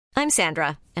I'm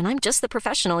Sandra, and I'm just the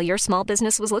professional your small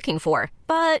business was looking for.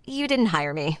 But you didn't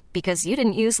hire me because you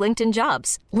didn't use LinkedIn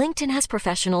Jobs. LinkedIn has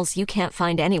professionals you can't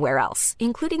find anywhere else,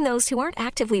 including those who aren't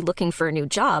actively looking for a new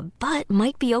job, but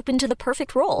might be open to the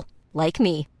perfect role, like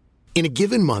me. In a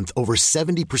given month, over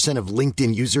 70% of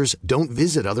LinkedIn users don't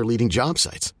visit other leading job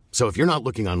sites. So if you're not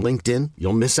looking on LinkedIn,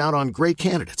 you'll miss out on great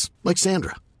candidates like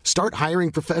Sandra. Start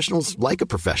hiring professionals like a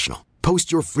professional.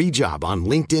 Post your free job on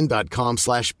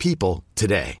linkedin.com/people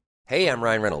today. Hey, I'm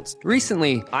Ryan Reynolds.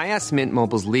 Recently, I asked Mint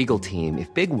Mobile's legal team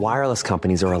if big wireless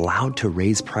companies are allowed to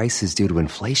raise prices due to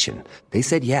inflation. They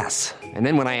said yes. And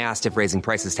then when I asked if raising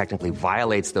prices technically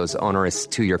violates those onerous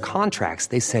two-year contracts,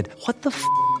 they said, "What the f***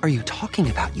 are you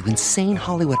talking about, you insane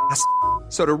Hollywood ass?"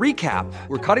 So to recap,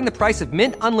 we're cutting the price of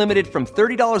Mint Unlimited from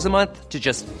 $30 a month to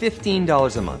just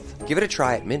 $15 a month. Give it a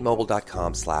try at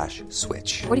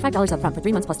mintmobile.com/switch. $45 up front for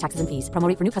 3 months plus taxes and fees. Promo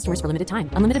rate for new customers for limited time.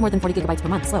 Unlimited more than 40 gigabytes per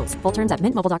month. Slows full terms at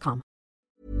mintmobile.com.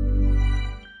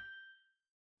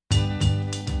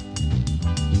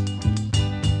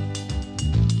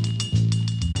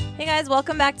 Hey guys,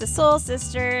 welcome back to Soul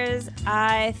Sisters.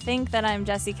 I think that I'm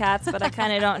Jessie Katz, but I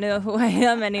kind of don't know who I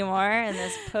am anymore in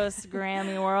this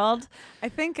post-Grammy world. I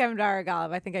think I'm Dara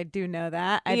Golub. I think I do know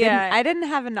that. I Yeah. didn't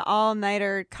have an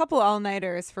couple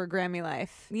all-nighters for Grammy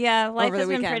Life. Yeah, life over the has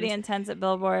been weekend. pretty intense at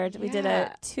Billboard. We did a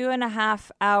Yeah.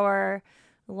 2.5-hour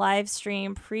live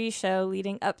stream pre-show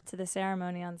leading up to the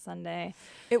ceremony on Sunday.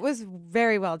 It was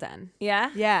very well done. Yeah?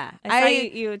 Yeah. I saw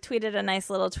you tweeted a nice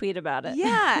little tweet about it.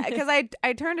 Yeah, because I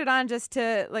turned it on just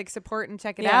to like support and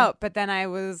check it Yeah. out, but then I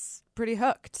was pretty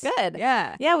hooked. Good.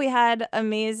 Yeah. Yeah, we had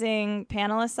amazing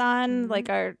panelists on, like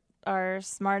our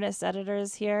smartest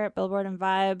editors here at Billboard and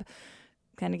Vibe,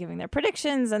 kind of giving their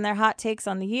predictions and their hot takes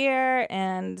on the year.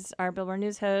 And our Billboard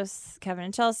News hosts, Kevin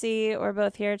and Chelsea, were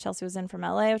both here. Chelsea was in from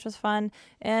LA, which was fun.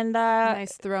 And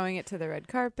Nice throwing it to the red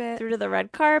carpet. through to the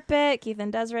red carpet. Keith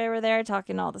and Desiree were there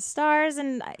talking to all the stars.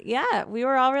 And yeah, we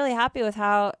were all really happy with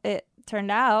how it turned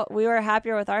out. We were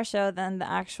happier with our show than the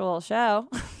actual show.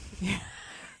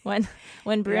 When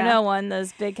Bruno won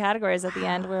those big categories at the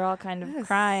end, we were all kind of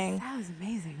crying. That was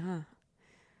amazing, huh?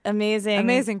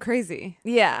 Amazing, crazy.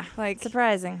 Yeah, Like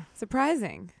surprising.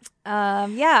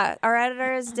 Yeah, our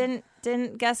editors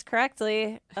didn't guess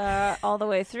correctly all the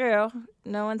way through.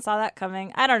 No one saw that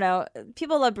coming. I don't know.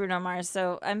 People love Bruno Mars,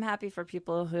 so I'm happy for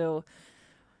people who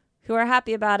are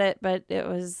happy about it. But it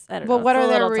was, I don't know. Well, what it's a are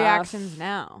their little tough. reactions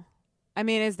now? I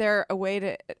mean, is there a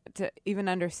way to even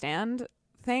understand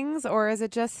things, or is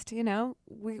it just,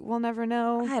 we'll never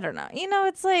know? I don't know.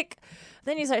 It's like,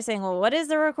 then you start saying, well, what is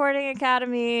the Recording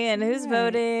Academy and who's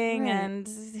voting and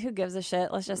who gives a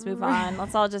shit? Let's just move on.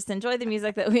 Let's all just enjoy the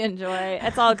music that we enjoy.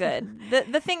 It's all good.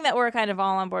 The thing that we're kind of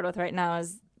all on board with right now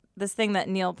is this thing that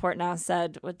Neil Portnow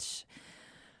said, which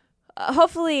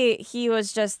hopefully he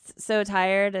was just so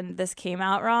tired and this came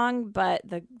out wrong. But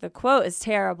the quote is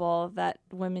terrible, that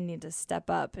women need to step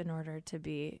up in order to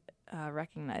be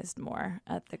recognized more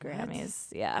at the Grammys.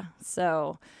 Yeah.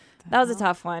 So that was a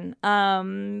tough one.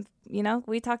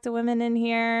 We talk to women in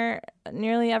here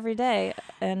nearly every day,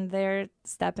 and they're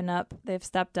stepping up. They've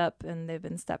stepped up, and they've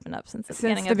been stepping up since the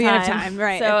beginning of time.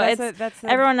 Right. So that's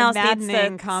everyone else needs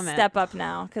to comment. step up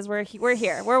now, because we're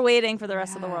here. We're waiting for the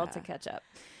rest of the world to catch up.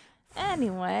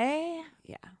 Anyway.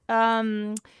 Yeah.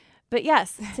 But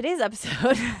yes, today's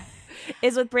episode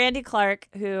is with Brandi Clark,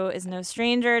 who is no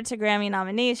stranger to Grammy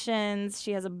nominations.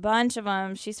 She has a bunch of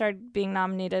them. She started being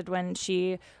nominated when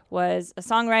she was a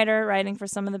songwriter, writing for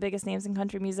some of the biggest names in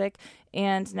country music.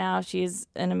 And now she's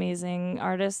an amazing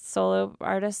artist, solo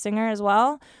artist, singer as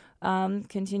well,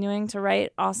 continuing to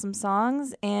write awesome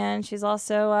songs. And she's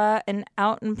also an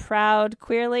out and proud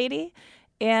queer lady.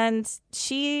 And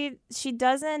she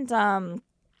doesn't... how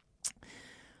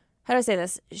do I say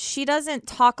this? She doesn't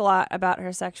talk a lot about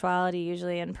her sexuality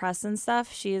usually in press and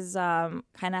stuff. She's kind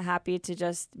of happy to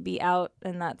just be out,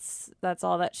 and that's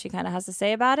all that she kind of has to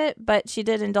say about it. But she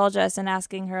did indulge us in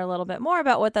asking her a little bit more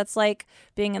about what that's like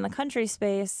being in the country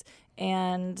space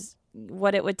and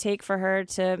what it would take for her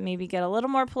to maybe get a little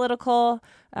more political,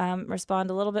 respond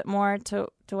a little bit more to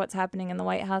what's happening in the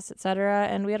White House, et cetera.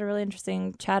 And we had a really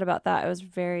interesting chat about that. I was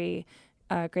very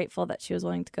grateful that she was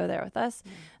willing to go there with us.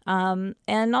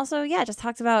 And also, just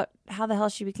talked about how the hell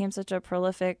she became such a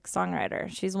prolific songwriter.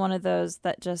 She's one of those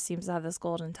that just seems to have this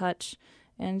golden touch.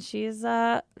 And she was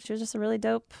just a really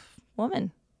dope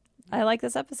woman. I like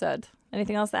this episode.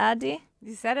 Anything else to add, Dee?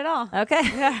 You said it all. Okay.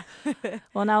 Yeah.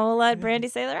 Well, now we'll let Brandi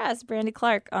say the rest. Brandi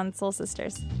Clark on Soul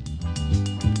Sisters.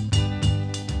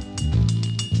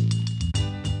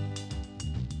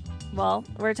 Well,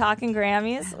 we're talking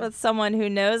Grammys with someone who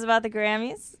knows about the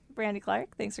Grammys. Brandy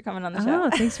Clark. Thanks for coming on the show. Oh,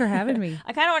 thanks for having me.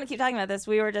 I kind of want to keep talking about this.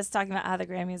 We were just talking about how the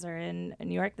Grammys are in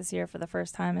New York this year for the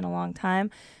first time in a long time.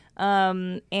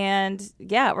 And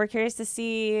yeah, we're curious to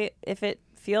see if it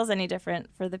feels any different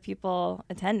for the people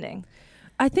attending.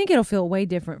 I think it'll feel way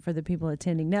different for the people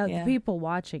attending. Now, Yeah. the people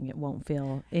watching it won't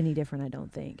feel any different, I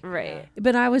don't think. Right.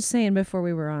 But I was saying before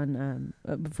we were on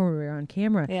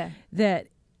camera Yeah. that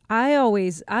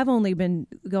I've only been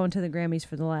going to the Grammys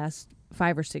for the last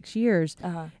 5 or 6 years,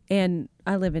 and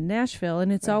I live in Nashville,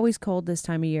 and it's always cold this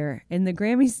time of year. And the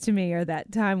Grammys to me are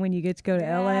that time when you get to go to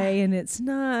LA and it's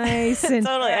nice and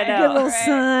Totally, I you get know, a little right?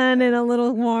 sun and a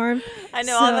little warm. I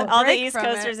know So- all the break East from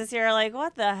Coasters it. this year are like,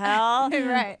 what the hell?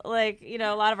 Right. Like, you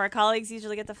know, a lot of our colleagues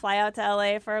usually get to fly out to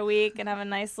LA for a week and have a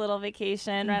nice little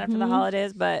vacation right after the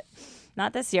holidays, but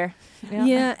not this year.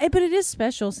 Yeah, but it is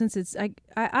special since it's.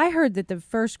 I heard that the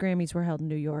first Grammys were held in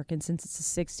New York, and since it's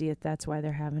the 60th, that's why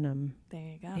they're having them There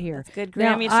you go. here. That's good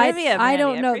Now, Grammy I trivia. I Brandy.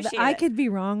 don't know. Appreciate I it. could be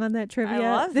wrong on that trivia.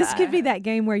 love This that. could be that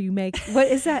game where you make what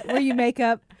is that? Where you make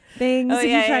up things? Oh, and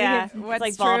yeah, you try yeah. to get What's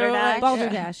like true, Balderdash.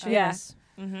 Balderdash. Yeah. Yes,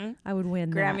 Mm-hmm. I would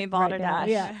win. Grammy that Balderdash. right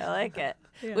now. Yeah. I like it.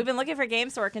 We've been looking for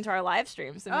games to work into our live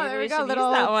stream, so maybe there we we go. should use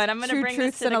Little that one. I'm going to True bring this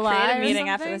Truths to and the a Lie creative or meeting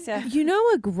after something? this. Yeah. You know,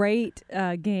 a great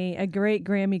game, a great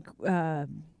Grammy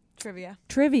Trivia.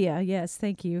 trivia. Yes,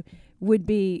 thank you. Would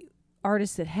be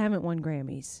artists that haven't won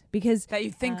Grammys because That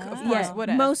you think, of Oh. course, yeah, would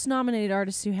have. most nominated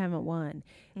artists who haven't won.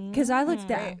 Because I looked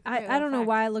that Great. I Great don't know fact.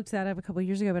 why I looked that up a couple of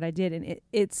years ago, but I did, and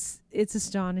it's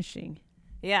astonishing.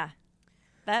 Yeah.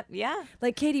 Yeah.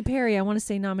 Like Katy Perry, I want to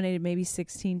say nominated maybe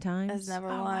 16 times. Has never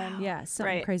won. Yeah,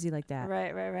 something Right. crazy like that.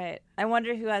 Right. I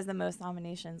wonder who has the most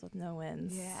nominations with no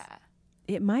wins. Yeah.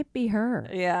 It might be her.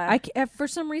 Yeah. For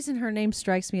some reason, her name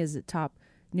strikes me as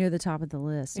near the top of the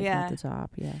list. If Yeah. not the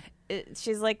top. Yeah.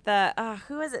 She's like the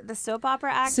who is it? The soap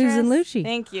opera actress. Susan Lucci.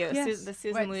 Thank you. Yes. The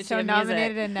Susan What, Lucci. so of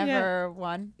nominated music. and never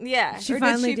won? Yeah. She Or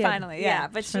finally did she did. finally? Yeah,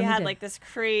 but she finally had did. like this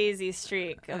crazy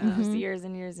streak of Mm-hmm. just years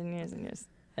and years and years and years.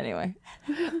 Anyway,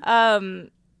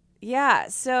 yeah.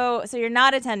 So you're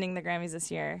not attending the Grammys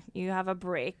this year. You have a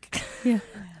break. Yeah.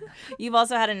 You've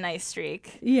also had a nice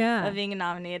streak Yeah. of being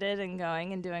nominated and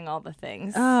going and doing all the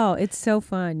things. Oh, it's so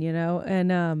fun,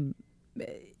 and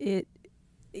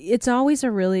it's always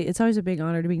a big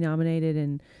honor to be nominated,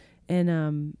 and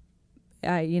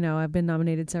I've been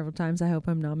nominated several times. I hope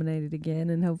I'm nominated again,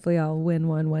 and hopefully I'll win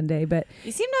one day. But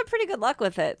You seem to have pretty good luck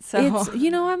with it. So it's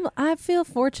I feel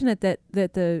fortunate that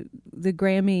the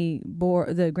Grammy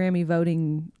board, the Grammy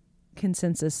voting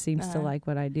consensus seems to like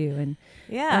what I do, and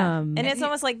yeah. Um, And it's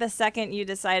almost like the second you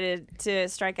decided to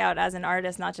strike out as an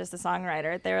artist, not just a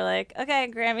songwriter, they were like,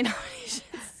 okay, Grammy nominations.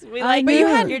 We like But knew you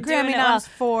it. had you're doing Grammy it well. noms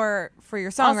for your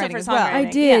Also songwriting for as well. songwriting.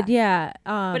 I did, yeah.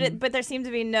 But there seemed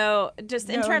to be no, just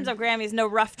in terms of Grammys, no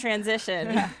rough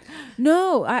transition.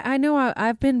 No, I know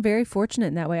I've been very fortunate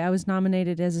in that way. I was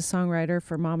nominated as a songwriter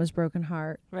for Mama's Broken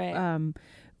Heart. Right.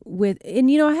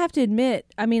 I have to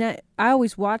admit, I mean, I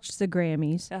always watched the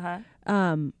Grammys,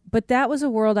 but that was a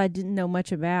world I didn't know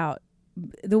much about,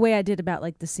 the way I did about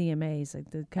like the CMAs, like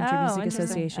the Country Music interesting.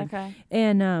 Association. Okay.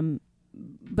 And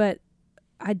but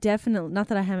I definitely, not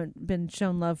that I haven't been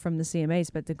shown love from the CMAs,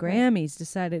 but the Grammys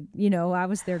decided, I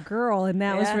was their girl, and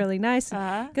that was Yeah. really nice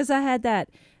because I had that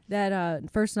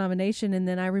first nomination, and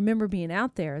then I remember being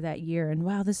out there that year, and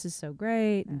wow, this is so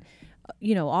great, and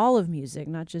all of music,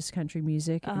 not just country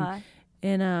music,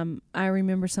 and I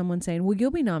remember someone saying, "Well, you'll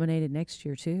be nominated next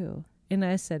year too." And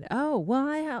I said, "Oh, well,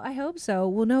 I hope so."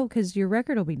 Well, no, because your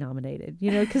record will be nominated,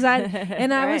 because I was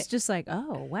Right. just like,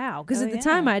 "Oh, wow," because Oh, at the yeah.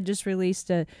 time I had just released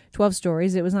 12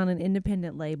 Stories. It was on an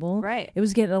independent label, Right. It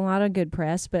was getting a lot of good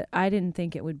press, but I didn't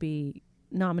think it would be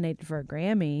nominated for a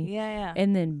Grammy. Yeah.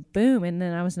 And then boom, and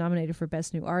then I was nominated for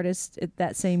Best New Artist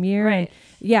that same year. Right.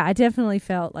 And yeah, I definitely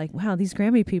felt like, wow, these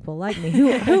Grammy people like me.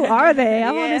 Who are they?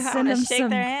 I want to Yeah, send them shake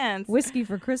some their hands. whiskey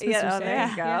for Christmas or Yeah, something. there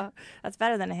you go. That's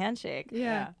better than a handshake.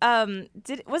 Yeah.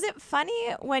 Was it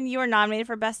funny when you were nominated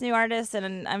for Best New Artist,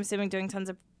 and I'm assuming doing tons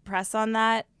of press on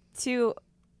that,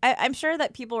 I'm sure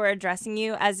that people were addressing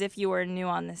you as if you were new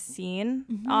on the scene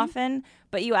often,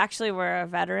 but you actually were a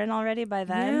veteran already by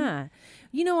then. Yeah.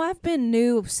 I've been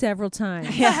new several times.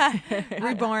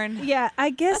 Reborn. Yeah, I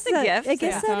guess That's a gift I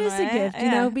guess in that its is own a way. gift,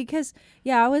 Yeah. because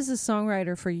I was a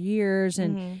songwriter for years,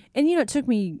 and it took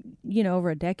me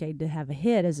over a decade to have a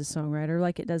hit as a songwriter,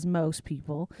 like it does most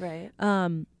people. Right.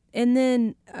 And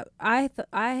then I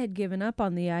had given up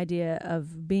on the idea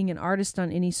of being an artist on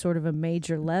any sort of a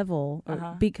major level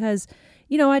because,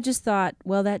 I just thought,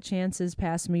 well, that chance has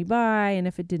passed me by, and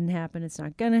if it didn't happen, it's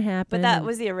not going to happen. But that And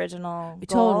was the original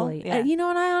goal. totally. Yeah. And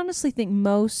I honestly think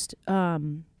most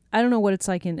I don't know what it's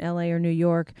like in LA or New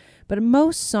York, but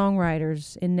most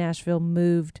songwriters in Nashville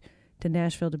moved to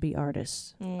Nashville to be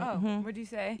artists. Oh, what'd you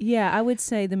say? Yeah, I would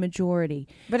say the majority.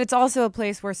 But it's also a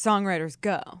place where songwriters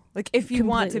go. Like, if you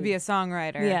want to Completely. be a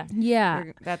songwriter, Yeah.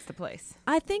 that's the place.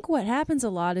 I think what happens a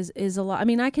lot is a lot. I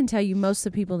mean, I can tell you most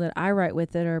of the people that I write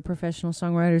with that are professional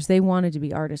songwriters, they wanted to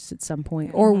be artists at some point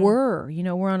or were,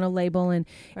 we're on a label and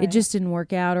it just didn't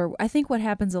work out. Or I think what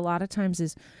happens a lot of times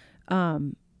is,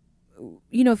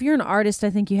 if you're an artist, I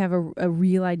think you have a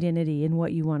real identity in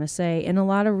what you want to say. And a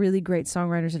lot of really great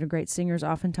songwriters and great singers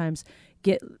oftentimes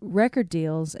get record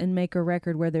deals and make a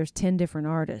record where there's 10 different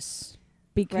artists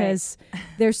because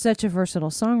they're such a versatile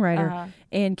songwriter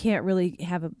and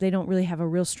they don't really have a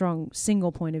real strong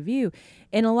single point of view.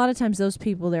 And a lot of times those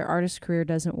people, their artist career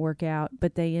doesn't work out,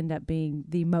 but they end up being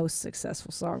the most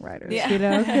successful songwriters,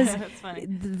 because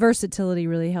the versatility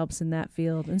really helps in that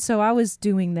field. And so I was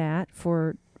doing that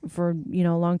for a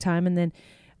long time, and then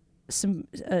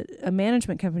a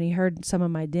management company heard some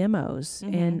of my demos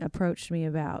and approached me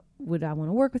about would I want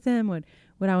to work with them, would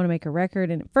I want to make a record.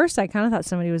 And at first I kind of thought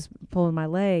somebody was pulling my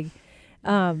leg,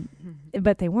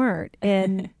 but they weren't.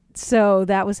 And so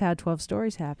that was how 12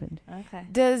 Stories happened. Okay.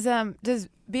 Does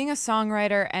being a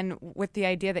songwriter and with the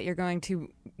idea that you're going to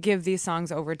give these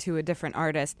songs over to a different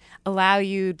artist allow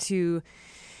you to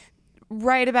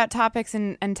write about topics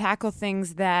and tackle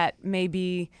things that may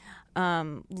be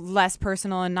less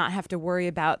personal and not have to worry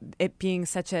about it being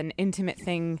such an intimate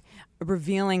thing,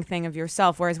 revealing thing of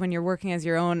yourself? Whereas when you're working as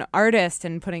your own artist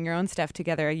and putting your own stuff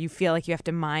together, you feel like you have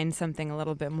to mine something a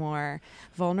little bit more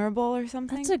vulnerable or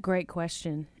something? That's a great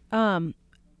question.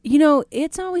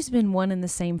 It's always been one and the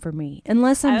same for me.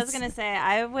 Unless I was going to say,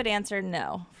 I would answer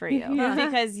no for you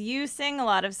because you sing a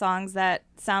lot of songs that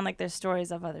sound like they're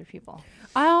stories of other people.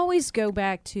 I always go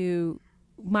back to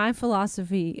my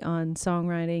philosophy on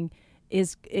songwriting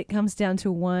is it comes down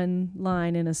to one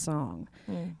line in a song.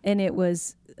 And it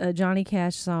was a Johnny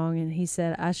Cash song, and he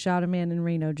said, "I shot a man in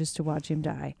Reno just to watch him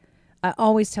die." I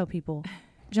always tell people,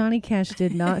 Johnny Cash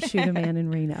did not shoot a man in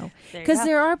Reno. Because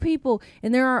there are people,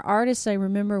 and there are artists. I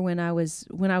remember when I was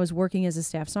working as a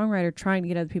staff songwriter, trying to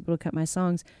get other people to cut my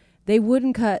songs. They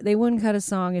wouldn't cut a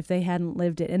song if they hadn't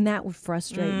lived it, and that would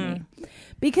frustrate me,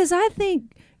 because I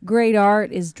think great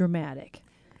art is dramatic.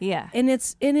 Yeah, and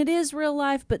it is real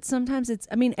life, but sometimes it's.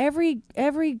 I mean, every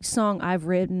song I've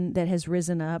written that has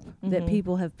risen up that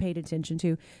people have paid attention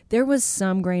to, there was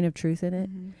some grain of truth in it.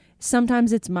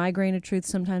 Sometimes it's my grain of truth,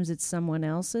 sometimes it's someone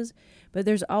else's, but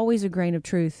there's always a grain of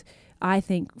truth, I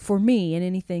think, for me, in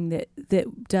anything that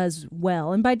does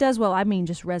well. And by does well, I mean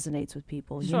just resonates with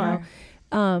people, you know?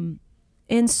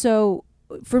 And so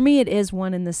for me, it is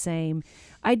one and the same.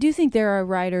 I do think there are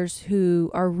writers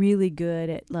who are really good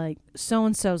at, like,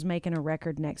 so-and-so's making a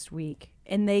record next week,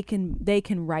 and they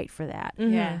can write for that.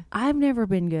 Yeah. I've never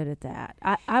been good at that.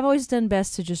 I've always done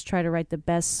best to just try to write the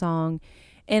best song,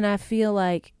 and I feel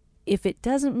like if it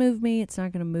doesn't move me, it's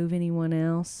not going to move anyone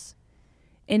else.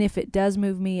 And if it does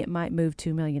move me, it might move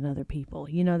 2 million other people.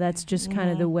 That's just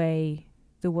kind of the way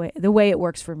it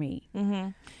works for me.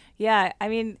 Yeah, I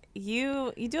mean,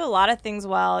 you do a lot of things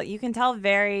well. You can tell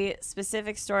very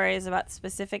specific stories about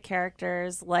specific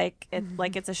characters, like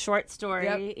it's a short story.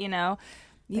 Yep.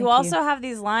 You also have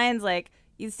these lines like,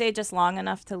 "You stay just long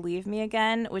enough to leave me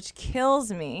again," which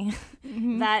kills me.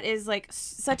 That is like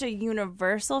such a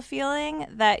universal feeling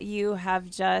that you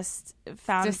have just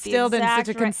found distilled in such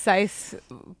a concise.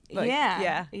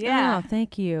 Yeah. Oh,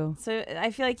 thank you. So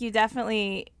I feel like you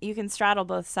can straddle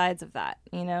both sides of that.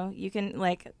 You can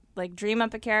like dream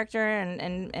up a character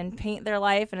and paint their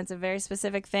life, and it's a very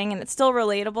specific thing, and it's still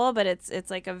relatable, but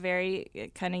it's like a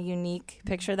very kind of unique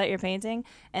picture that you're painting,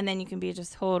 and then you can be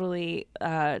just totally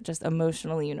just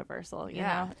emotionally universal. You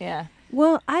know? Yeah.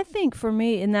 Well, I think for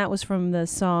me, and that was from the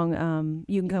song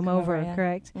 "You Can Come Over,"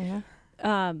 correct?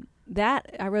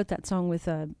 That I wrote that song with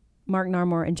Mark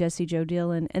Narmore and Jessie Jo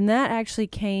Dillon, and that actually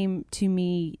came to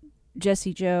me.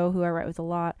 Jessie Jo, who I write with a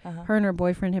lot, her and her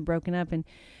boyfriend had broken up, and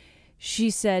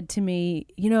she said to me,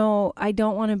 I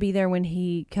don't want to be there when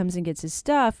he comes and gets his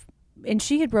stuff. And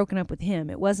she had broken up with him.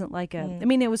 It wasn't like I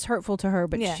mean, it was hurtful to her,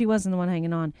 but she wasn't the one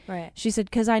hanging on. Right. She said,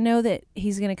 because I know that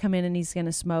he's going to come in and he's going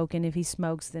to smoke. And if he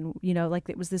smokes, then, like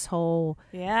it was this whole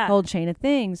chain of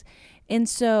things. And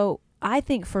so I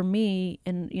think for me,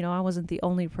 and, I wasn't the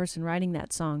only person writing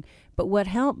that song, but what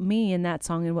helped me in that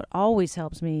song and what always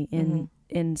helps me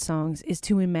in songs is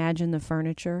to imagine the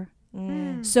furniture.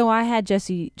 So I had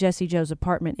Jessie Jo's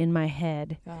apartment in my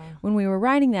head when we were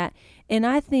writing that. And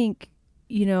I think,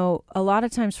 a lot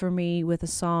of times for me with a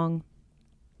song,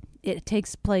 it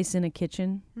takes place in a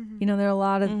kitchen. There are a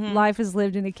lot of life is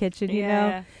lived in a kitchen, you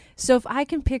know? So if I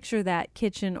can picture that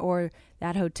kitchen or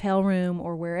that hotel room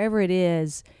or wherever it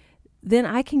is, then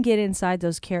I can get inside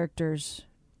those characters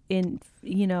in,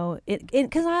 you know,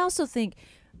 because I also think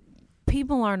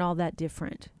people aren't all that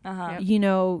different. You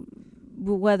know,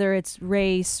 whether it's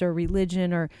race or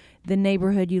religion or the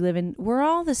neighborhood you live in, we're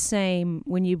all the same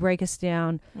when you break us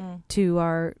down to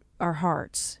our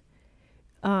hearts.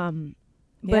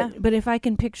 But if I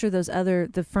can picture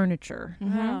the furniture.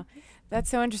 Wow. That's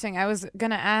so interesting. I was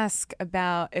going to ask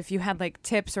about if you had like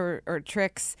tips or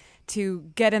tricks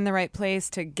to get in the right place,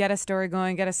 to get a story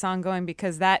going, get a song going,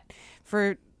 because that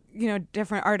for, you know,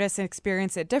 different artists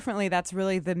experience it differently. That's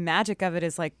really the magic of it,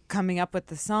 is like coming up with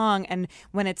the song. And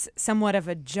when it's somewhat of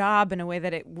a job in a way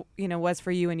that it, you know, was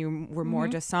for you and you were more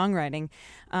just songwriting,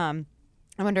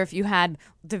 I wonder if you had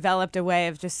developed a way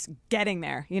of just getting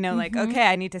there, you know, like, okay,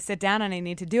 I need to sit down and I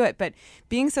need to do it. But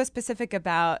being so specific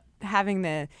about having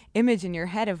the image in your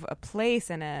head of a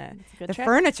place and the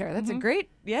furniture, that's a great,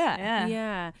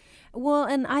 Yeah. Well,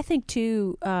 and I think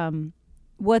too,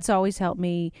 what's always helped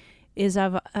me is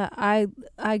I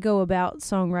go about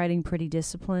songwriting pretty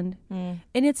disciplined, and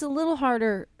it's a little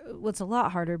harder. Well, it's a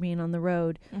lot harder being on the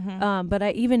road.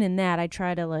 But even in that, I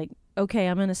try to like, okay,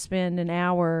 I'm going to spend an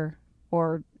hour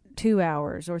or 2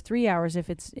 hours or 3 hours if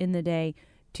it's in the day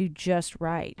to just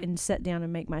write and sit down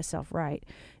and make myself write.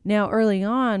 Now, early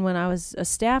on when I was a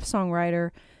staff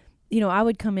songwriter, you know, I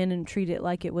would come in and treat it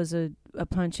like it was a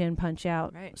punch in, punch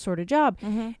out sort of job.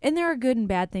 And there are good and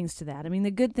bad things to that. I mean, the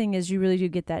good thing is you really do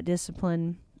get that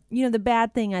discipline. You know, the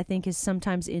bad thing I think is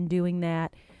sometimes in doing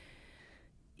that,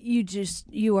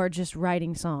 you are just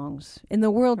writing songs, and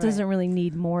the world doesn't really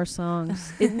need more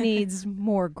songs. It needs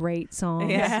more great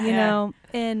songs, you know?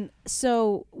 And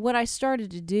so what I started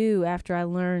to do after I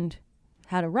learned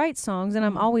how to write songs, and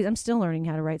I'm still learning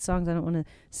how to write songs. I don't want to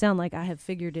sound like I have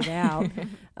figured it out.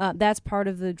 That's part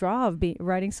of the draw of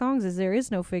writing songs, is there is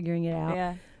no figuring it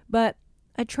out. But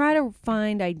I try to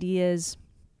find ideas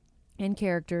and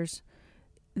characters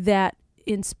that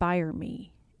inspire me.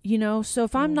 You know, so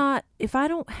if if I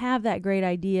don't have that great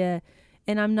idea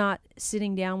and I'm not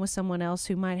sitting down with someone else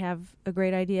who might have a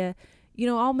great idea, you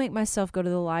know, I'll make myself go to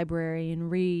the library and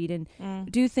read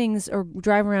and do things, or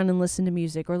drive around and listen to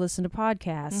music or listen to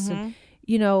podcasts. And,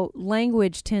 you know,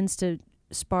 language tends to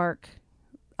spark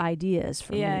ideas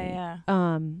for me.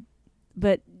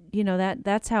 But, you know,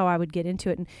 that's how I would get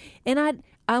into it. And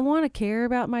I want to care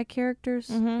about my characters.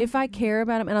 If I care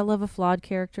about them, and I love a flawed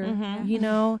character, you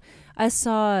know. I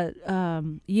saw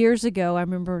years ago, I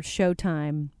remember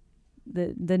Showtime,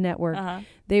 the network.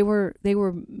 They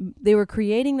were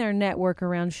creating their network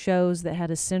around shows that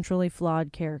had a centrally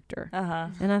flawed character.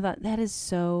 And I thought, that is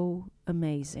so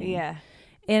amazing.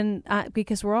 And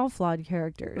because we're all flawed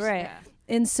characters.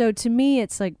 And so to me,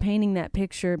 it's like painting that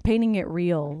picture, painting it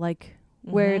real, like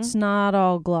where it's not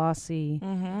all glossy,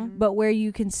 but where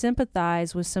you can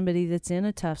sympathize with somebody that's in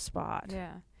a tough spot.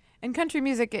 And country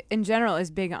music in general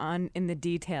is big in the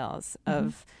details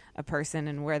of a person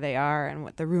and where they are and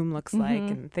what the room looks like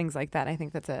and things like that. I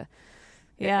think that's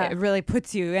it really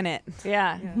puts you in it.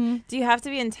 Do you have to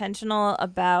be intentional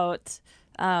about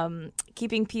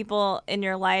keeping people in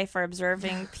your life or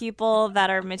observing people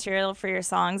that are material for your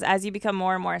songs as you become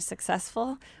more and more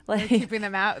successful? Like keeping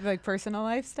them out, like personal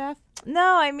life stuff?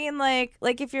 No, I mean like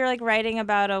if you're like writing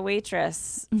about a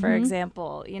waitress, for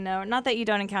example, you know, not that you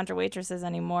don't encounter waitresses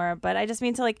anymore, but I just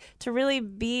mean to really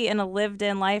be in a lived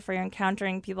in life where you're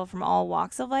encountering people from all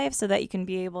walks of life so that you can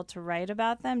be able to write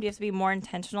about them. Do you have to be more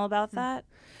intentional about that?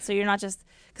 So you're not just,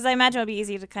 because I imagine it would be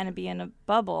easy to kind of be in a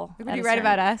bubble. Would you write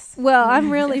about us? Well,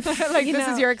 I'm really like this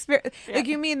is your experience. Like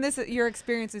you mean your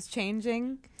experience is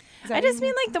changing? I just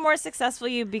mean like the more successful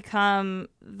you become,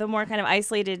 the more kind of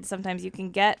isolated sometimes you can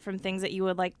get from things that you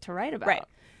would like to write about.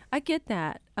 I get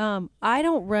that. I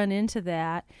don't run into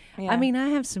that. I mean, I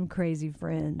have some crazy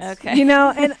friends. Okay. You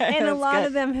know, and a lot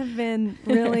of them have been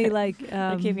really like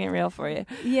they're keeping it real for you.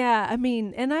 Yeah, I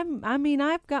mean, and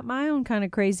I've got my own kind of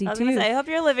crazy I was too. gonna say, I hope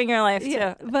you're living your life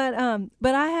too. But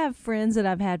I have friends that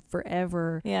I've had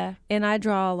forever. Yeah. And I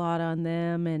draw a lot on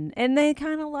them, and they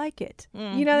kind of like it.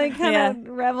 You know, they kind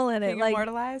of revel in it. Being like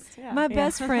immortalized. Yeah. My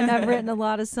best friend, I've written a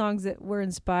lot of songs that were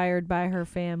inspired by her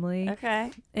family.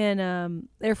 Okay. And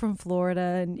they're from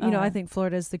Florida, and you know, I think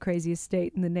Florida is the craziest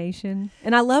state in the nation,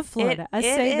 and I love Florida. I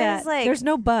say that like, there's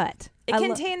no but. It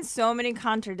contains so many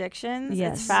contradictions.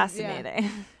 Yes. It's fascinating.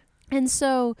 And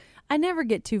so I never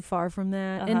get too far from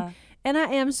that, and I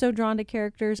am so drawn to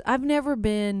characters. I'm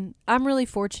really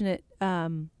fortunate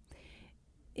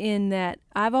in that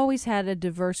I've always had a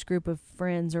diverse group of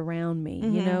friends around me.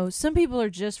 You know, some people are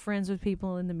just friends with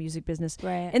people in the music business,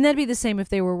 right? And that'd be the same if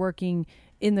they were working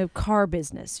in the car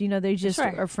business. You know, they just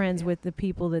Sure. are friends with the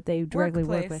people that they directly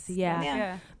work Workplace. with.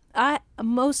 Yeah. Yeah.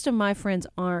 Most of my friends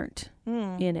aren't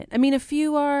in it. I mean, a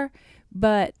few are,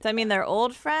 but So I mean, they're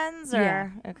old friends, or Yeah.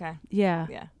 okay, yeah,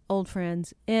 yeah, old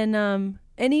friends, and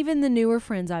even the newer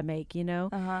friends I make. You know,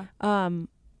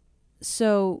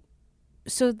 so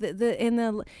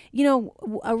the you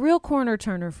know, a real corner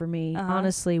turner for me,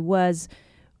 honestly, was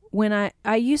when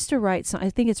I used to write. I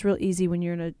think it's real easy when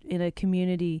you're in a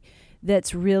community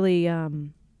that's really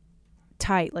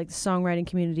tight, like the songwriting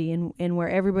community, and where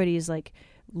everybody is like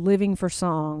living for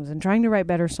songs and trying to write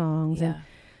better songs. And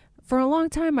for a long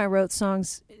time I wrote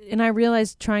songs, and I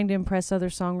realized trying to impress other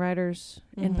songwriters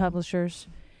and publishers.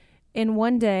 And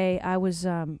one day I was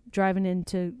driving in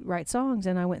to write songs,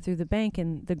 and I went through the bank,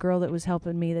 and the girl that was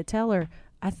helping me, the teller,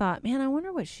 I thought, man, I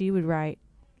wonder what she would write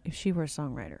if she were a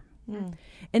songwriter.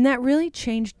 And that really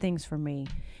changed things for me.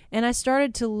 And I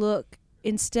started to look,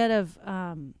 instead of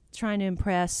trying to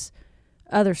impress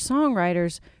other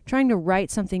songwriters, trying to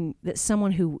write something that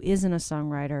someone who isn't a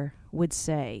songwriter would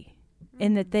say,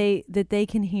 and that they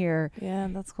can hear. yeah,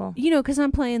 that's cool. You know, because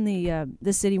I'm playing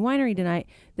the City Winery tonight.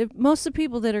 Most of the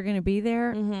people that are going to be there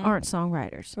aren't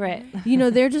songwriters, Right. You know,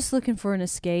 they're just looking for an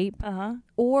escape Uh-huh.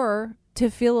 or to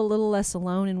feel a little less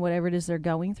alone in whatever it is they're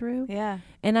going through. Yeah.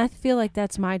 And I feel like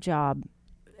that's my job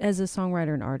as a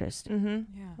songwriter and artist.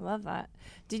 Mm-hmm. Yeah. I love that.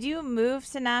 Did you move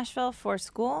to Nashville for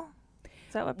school?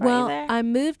 Is that what brought you there? I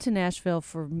moved to Nashville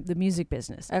for the music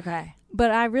business. Okay.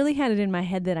 But I really had it in my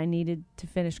head that I needed to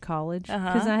finish college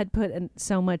because I had put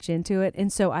so much into it.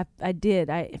 And so I did.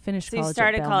 I finished So college. you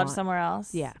started at college Belmont. somewhere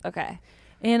else? Yeah. Okay.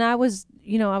 And I was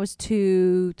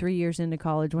 2-3 years into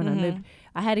college when I moved.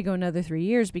 I had to go another 3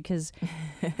 years because,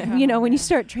 you know, when you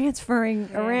start transferring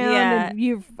around, Yeah.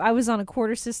 and I was on a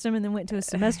quarter system and then went to a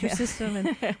semester system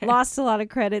and lost a lot of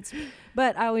credits.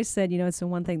 But I always said, you know, it's the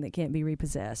one thing that can't be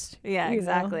repossessed. Yeah, you know?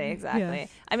 exactly. Yeah.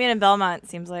 I mean, in Belmont,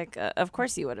 seems like, of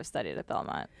course you would have studied at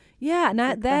Belmont. Yeah,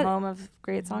 not It's that the home of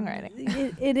great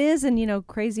songwriting. it is, and you know,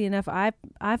 crazy enough, I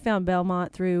found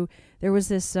Belmont through, there was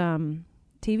this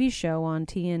TV show on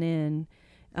TNN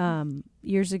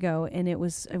years ago, and it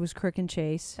was Crook and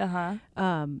Chase,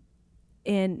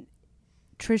 and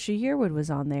Trisha Yearwood was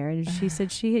on there, and she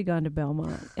said she had gone to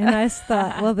Belmont, and I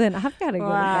thought, well, then I've got to go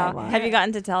to Belmont. Have you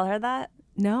gotten to tell her that?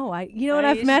 No, you know what? Oh,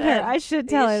 I've you met her. should. I should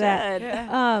tell You her that. should.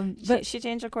 Yeah. But She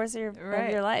changed the course of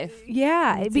your life.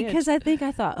 yeah, That's because huge.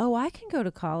 I thought, I can go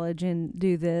to college and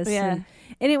do this. Yeah.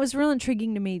 And it was real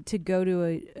intriguing to me to go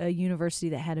to a university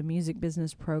that had a music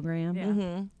business program. Yeah.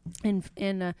 Mm-hmm.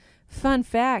 And fun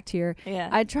fact here, Yeah.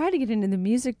 I tried to get into the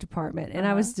music department, and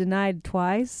I was denied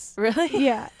twice. Really?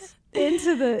 Yeah.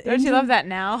 Don't you love that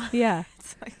now? Yeah.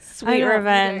 Sweet know.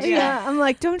 revenge. Yeah. I'm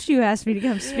like, don't you ask me to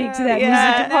come speak to that Yeah,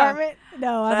 music no. department.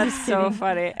 No, I'm That's just so kidding.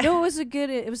 funny. No, it was a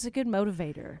good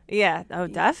motivator. Yeah. Oh,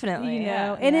 definitely. You know,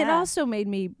 Yeah. and it Yeah. also made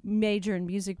me major in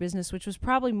music business, which was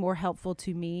probably more helpful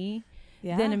to me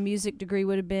than a music degree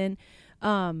would have been.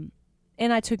 And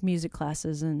I took music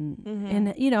classes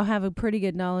and you know, have a pretty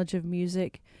good knowledge of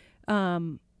music.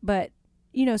 But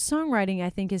you know, songwriting I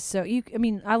think is so I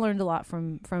mean, I learned a lot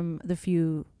from the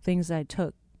few things I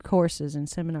took, courses and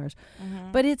seminars.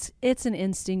 But it's an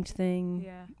instinct thing.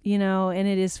 Yeah. You know, and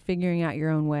it is figuring out your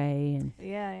own way. And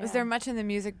Yeah. Was there much in the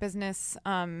music business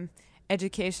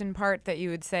education part that you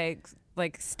would say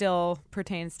like still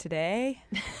pertains today?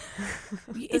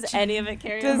 Does any of it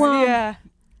carry Does- over? Well, yeah.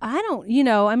 I don't, you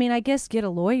know, I mean, I guess get a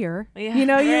lawyer. Yeah, You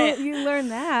know, right. you learn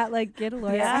that, like get a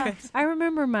lawyer. Yeah. I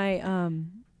remember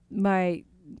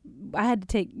I had to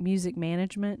take music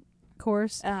management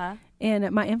course,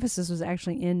 and my emphasis was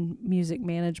actually in music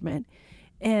management.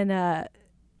 And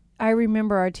I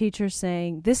remember our teacher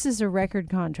saying, "This is a record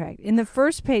contract. In the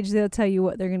first page, they'll tell you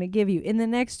what they're going to give you. In the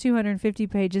next 250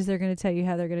 pages, they're going to tell you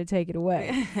how they're going to take it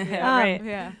away." Yeah, right.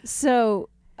 Yeah. So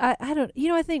I don't, you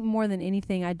know, I think more than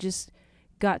anything, I just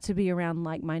got to be around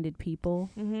like-minded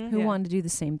people who Yeah. wanted to do the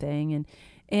same thing.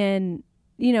 And,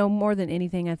 you know, more than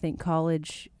anything, I think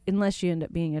college, unless you end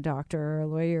up being a doctor or a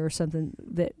lawyer or something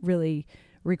that really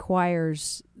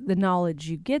requires the knowledge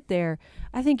you get there,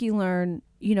 I think you learn,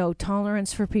 you know,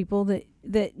 tolerance for people that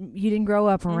you didn't grow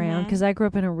up around. Because I grew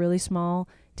up in a really small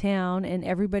town and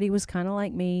everybody was kind of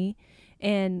like me.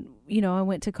 And, you know, I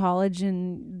went to college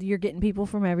and you're getting people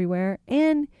from everywhere.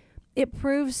 And it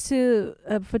proves to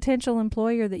a potential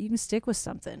employer that you can stick with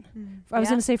something. I was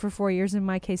Yeah. going to say for 4 years, in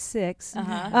my case, 6.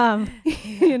 Uh-huh.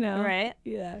 You know. Right.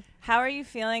 Yeah. How are you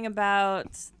feeling about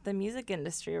the music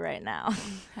industry right now?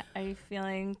 Are you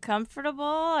feeling comfortable?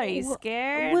 Are you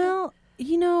scared? Well,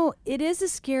 it is a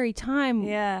scary time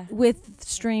Yeah. with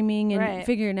streaming and Right.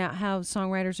 figuring out how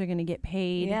songwriters are going to get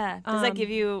paid. Yeah. Does that give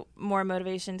you more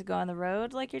motivation to go on the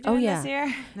road like you're Oh, doing yeah. this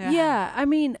year? Yeah. I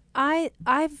mean, I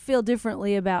feel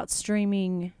differently about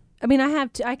streaming. I mean, I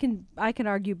can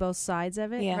argue both sides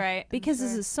of it. Yeah. Right. Because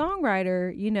as a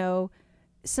songwriter,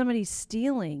 somebody's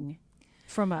stealing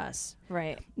from us.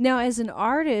 Right. Now, as an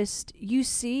artist, you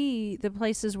see the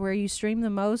places where you stream the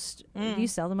most, you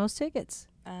sell the most tickets.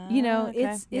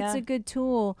 Okay. It's a good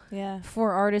tool Yeah.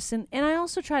 for artists. And I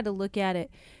also try to look at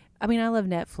it. I mean, I love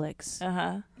Netflix,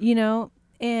 Uh-huh.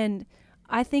 and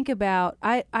I think about,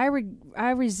 I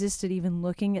resisted even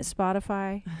looking at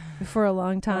Spotify for a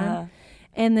long time. Uh-huh.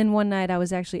 And then one night I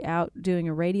was actually out doing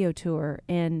a radio tour,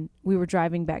 and we were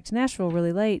driving back to Nashville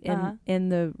really late,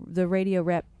 and the radio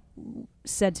rep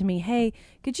said to me, "Hey,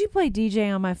 could you play DJ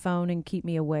on my phone and keep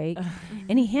me awake?"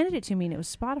 And he handed it to me, and it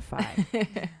was Spotify.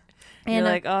 You're And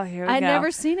like, oh, here we I'd go. never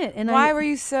seen it. And Why were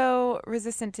you so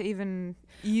resistant to even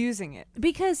using it?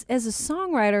 because as a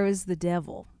songwriter is the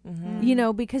devil,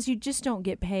 because you just don't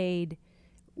get paid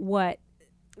what,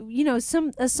 a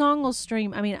song will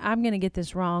stream. I mean, I'm going to get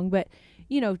this wrong, but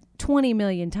 20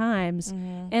 million times,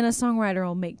 and a songwriter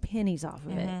will make pennies off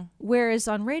of it. Whereas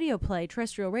on radio play,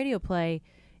 terrestrial radio play,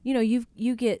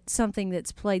 you get something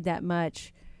that's played that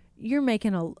much, you're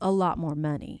making a lot more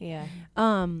money. Yeah.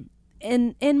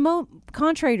 And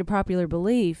contrary to popular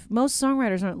belief, most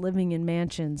songwriters aren't living in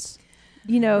mansions.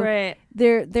 Right.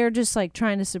 They're just like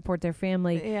trying to support their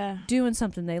family, Yeah. doing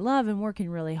something they love and working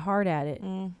really hard at it.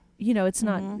 It's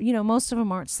not, most of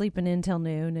them aren't sleeping in till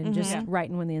noon and just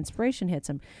writing when the inspiration hits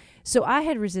them. So I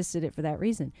had resisted it for that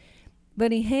reason.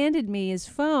 But he handed me his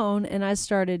phone, and I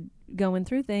started going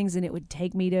through things, and it would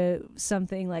take me to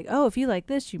something like, oh, if you like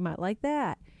this, you might like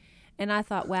that. And I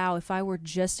thought, wow, if I were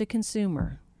just a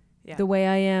consumer, the way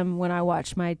I am when I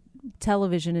watch my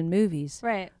television and movies,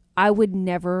 Right. I would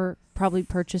never probably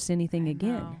purchase anything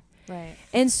again. Right.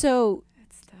 And so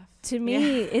Stuff. to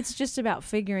me, it's just about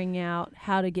figuring out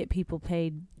how to get people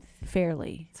paid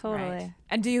fairly. Totally. Right.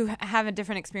 And do you have a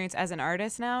different experience as an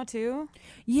artist now too?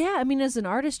 Yeah, I mean, as an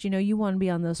artist, you want to be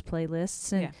on those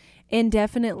playlists, and Yeah. and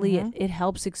definitely it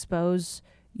helps expose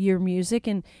your music.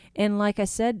 And like I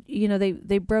said,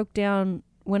 they broke down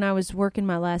when I was working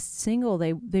my last single.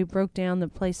 They broke down the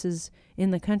places in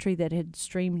the country that had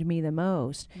streamed me the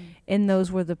most, and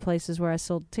those were the places where I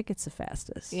sold tickets the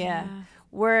fastest. Yeah.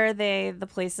 Were they the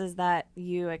places that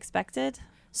you expected?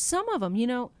 Some of them,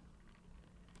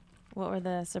 What were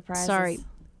the surprises? Sorry.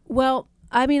 Well,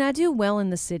 I mean, I do well in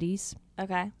the cities,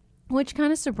 Okay. which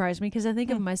kind of surprised me because I think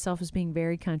of myself as being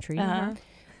very country.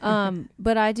 Uh-huh.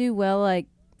 But I do well like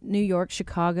New York,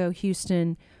 Chicago,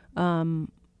 Houston,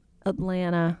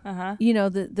 Atlanta. Uh-huh.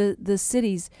 The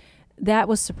cities. That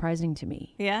was surprising to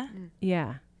me. Yeah.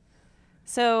 Yeah.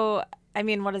 So, I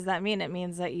mean, what does that mean? It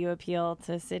means that you appeal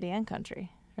to city and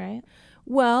country, right?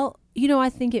 Well, I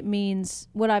think it means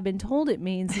what I've been told it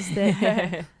means is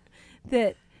that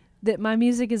that my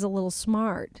music is a little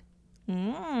smart.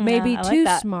 Maybe I like too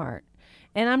that. smart.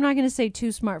 And I'm not going to say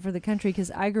too smart for the country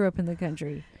because I grew up in the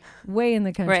country, way in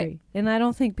the country. Right. And I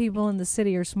don't think people in the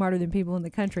city are smarter than people in the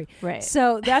country. Right.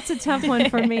 So that's a tough one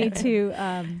for me to,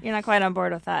 You're not quite on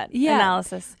board with that Yeah.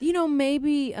 analysis.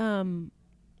 maybe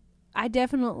I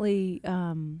definitely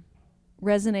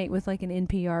resonate with like an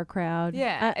NPR crowd.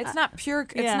 Yeah. It's not pure.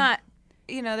 It's Yeah. not.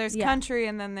 There's Yeah. country,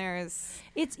 and then there's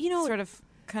It's, sort of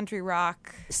country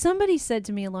rock. somebody said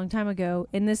to me a long time ago,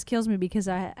 and this kills me because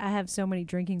I have so many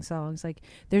drinking songs. Like,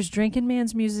 there's drinking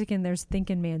man's music and there's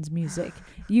thinking man's music.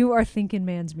 You are thinking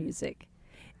man's music.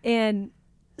 And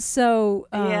so...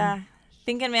 Yeah.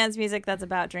 Thinking man's music that's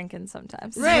about drinking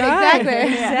sometimes. Right.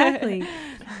 Exactly. Exactly.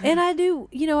 And I do,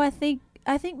 I think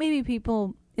maybe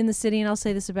people in the city, and I'll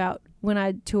say this about when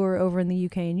I tour over in the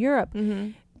UK and Europe,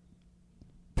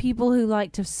 people who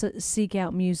like to seek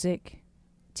out music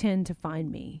tend to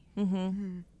find me.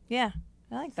 Yeah.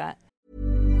 I like that.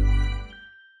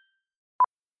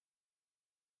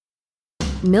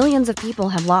 Millions of people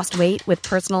have lost weight with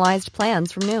personalized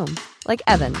plans from Noom. Like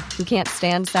Evan, who can't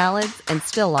stand salads and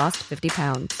still lost 50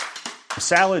 pounds.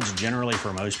 Salads generally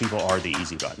for most people are the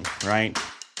easy button, right?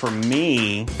 For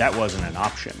me, that wasn't an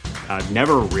option. I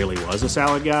never really was a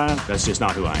salad guy. That's just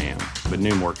not who I am. But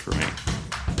Noom worked for me.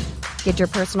 Get your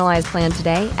personalized plan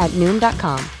today at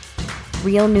Noom.com.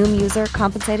 Real Noom user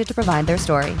compensated to provide their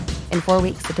story. In 4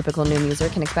 weeks, the typical Noom user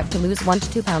can expect to lose 1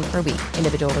 to 2 pounds per week.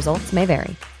 Individual results may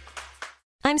vary.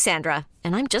 I'm Sandra,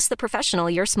 and I'm just the professional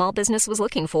your small business was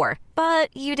looking for.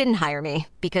 But you didn't hire me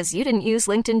because you didn't use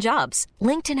LinkedIn Jobs.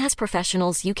 LinkedIn has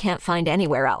professionals you can't find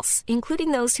anywhere else,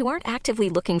 including those who aren't actively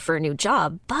looking for a new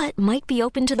job, but might be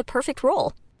open to the perfect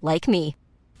role, like me.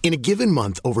 In a given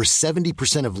month, over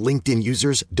 70% of LinkedIn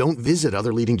users don't visit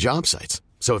other leading job sites.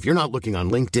 So if you're not looking on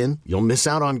LinkedIn, you'll miss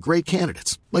out on great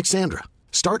candidates like Sandra.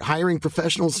 Start hiring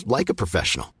professionals like a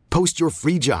professional. Post your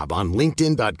free job on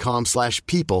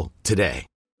linkedin.com/people today.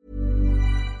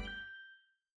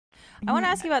 I want to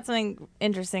ask you about something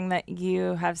interesting that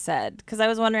you have said, because I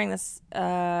was wondering this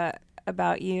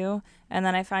about you, and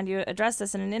then I found you addressed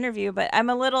this in an interview, but I'm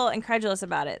a little incredulous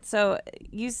about it. So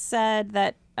you said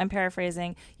that, I'm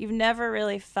paraphrasing, you've never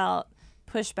really felt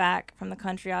pushback from the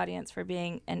country audience for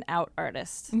being an out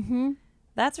artist. Mm-hmm.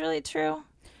 That's really true?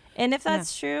 And if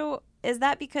that's true, is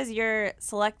that because you're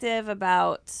selective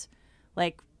about,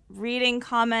 like, reading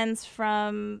comments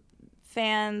from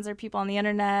fans or people on the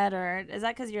internet, or is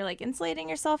that because you're, like, insulating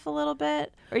yourself a little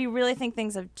bit, or you really think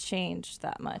things have changed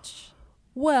that much?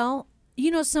 Well, you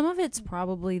know, some of it's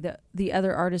probably the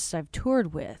other artists I've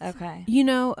toured with. Okay. You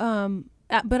know,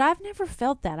 but I've never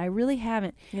felt that. I really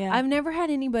haven't. Yeah. I've never had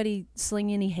anybody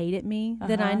sling any hate at me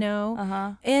that I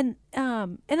know. And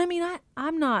I mean,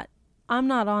 I'm not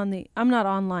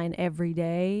online every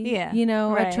day. Yeah. You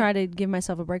know, right. I try to give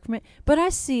myself a break from it, but I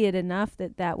see it enough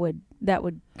that would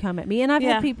come at me. And I've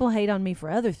had people hate on me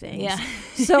for other things. Yeah.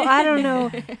 So I don't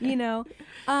know, you know,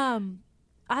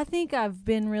 I think I've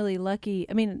been really lucky.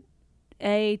 I mean,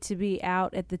 to be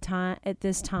out at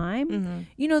this time. Mm-hmm.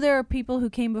 You know, there are people who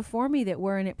came before me that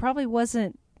were, and it probably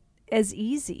wasn't as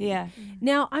easy. Yeah.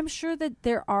 Now, I'm sure that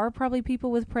there are probably people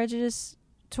with prejudice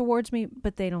towards me,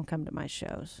 but they don't come to my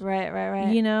shows.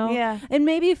 Right. You know? Yeah. And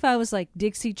maybe if I was like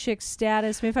Dixie Chick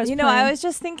status, maybe if I was You know, playing, I was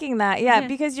just thinking that. Yeah.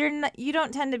 Because you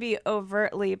don't tend to be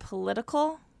overtly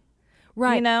political.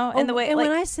 right. You know, in the way, and like,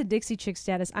 when I said Dixie Chick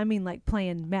status, I mean like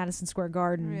playing Madison Square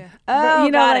Garden. Yeah. oh,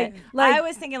 you know, got like- it. like- I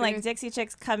was thinking like Dixie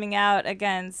Chicks coming out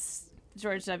against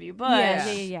George W. Bush.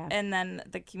 Yeah. And then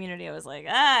the community was like,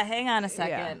 hang on a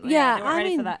second. Yeah, they weren't I ready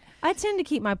mean, for that. I tend to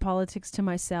keep my politics to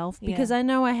myself because Yeah. I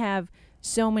know I have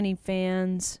so many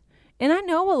fans, and I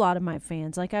know a lot of my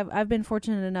fans. Like I've been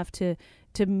fortunate enough to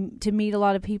meet a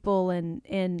lot of people,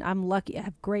 and I'm lucky. I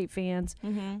have great fans,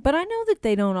 but I know that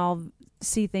they don't all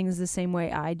see things the same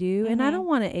way I do, and I don't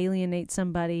want to alienate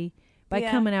somebody by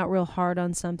coming out real hard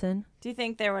on something. Do you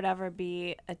think there would ever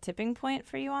be a tipping point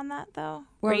for you on that, though?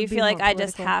 Where Where it you would be feel like more I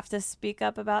just political? have to speak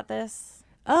up about this?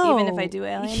 Oh, Even if I do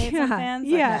alienate some fans?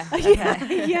 Yeah, Okay.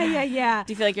 yeah.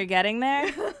 Do you feel like you're getting there?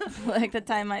 Like the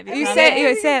time might be You coming?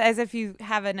 say it as if you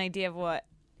have an idea of what.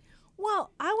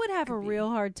 Well, I would have a real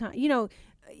hard time. You know,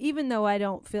 even though I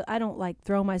don't like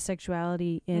throw my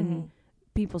sexuality in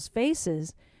people's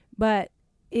faces, but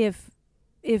if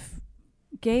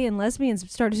gay and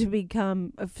lesbians started to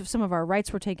become, if some of our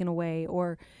rights were taken away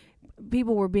or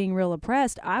people were being real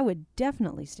oppressed, I would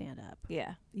definitely stand up.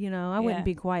 Yeah. You know, I wouldn't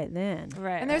be quiet then.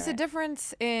 Right. And there's a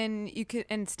difference in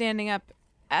standing up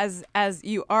as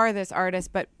you are this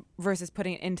artist, but versus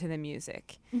putting it into the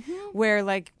music, where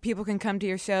like people can come to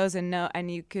your shows and know,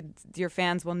 and your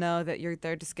fans will know that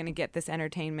they're just going to get this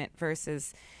entertainment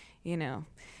versus, you know,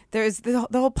 there's the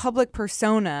whole public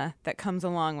persona that comes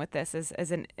along with this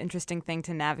as an interesting thing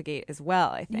to navigate as well,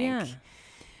 I think. Yeah.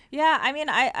 Yeah, I mean,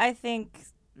 I think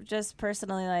just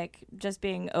personally, like, just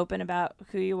being open about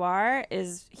who you are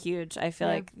is huge. I feel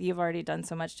like you've already done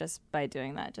so much just by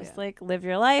doing that. Just, like, live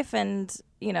your life and,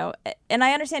 you know, and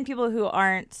I understand people who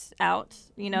aren't out.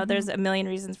 You know, there's a million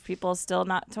reasons for people still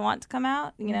not to want to come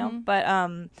out, you know. But,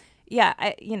 yeah,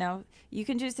 you know, you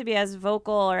can choose to be as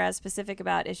vocal or as specific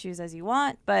about issues as you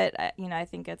want, but you know, I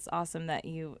think it's awesome that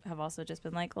you have also just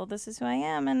been like, well, this is who I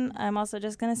am, and I'm also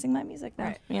just gonna sing my music now.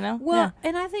 Right. You know. Well,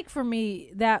 and I think for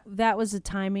me that was a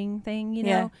timing thing. You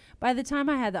know, by the time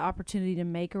I had the opportunity to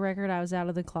make a record, I was out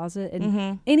of the closet,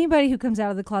 and anybody who comes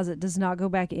out of the closet does not go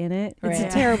back in it. It's a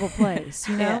terrible place,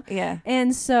 you know. Yeah.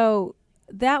 And so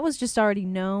that was just already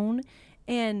known.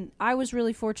 And I was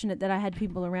really fortunate that I had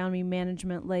people around me,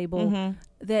 management, label,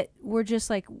 that were just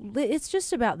like, it's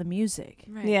just about the music.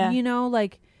 Right. Yeah. You know,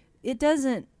 like, it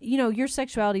doesn't, you know, your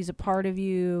sexuality is a part of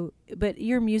you, but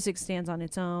your music stands on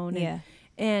its own.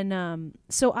 And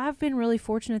so I've been really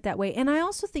fortunate that way. And I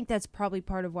also think that's probably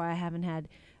part of why I haven't had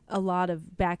a lot of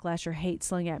backlash or hate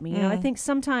slung at me. You know, I think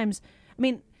sometimes, I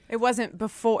mean, it wasn't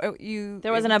before you.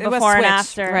 There wasn't a it was before and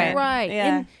switched, after. Right.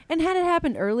 Yeah. And had it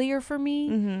happened earlier for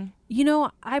me, you know,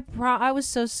 I was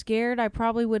so scared I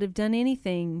probably would have done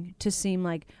anything to seem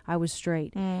like I was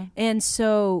straight. And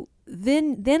so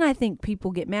then I think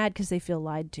people get mad because they feel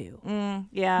lied to.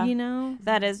 Yeah. You know?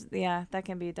 That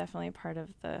can be definitely part of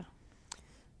the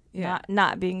Yeah.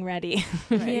 not being ready.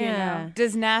 Yeah. You know?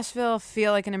 Does Nashville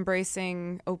feel like an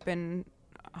embracing,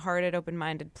 open-hearted,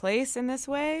 open-minded place in this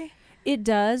way? It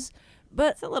does.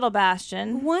 But It's a little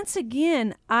bastion. once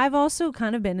again, I've also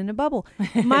kind of been in a bubble.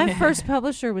 My first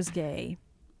publisher was gay.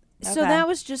 So Okay. that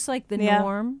was just like the Yeah.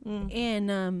 norm.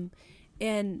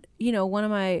 And you know, one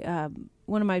of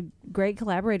my great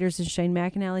collaborators is Shane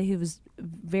McAnally, who was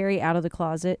very out of the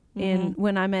closet. And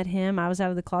when I met him, I was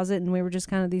out of the closet, and we were just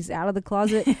kind of these out of the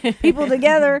closet people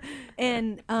together.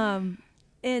 And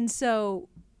so,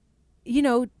 you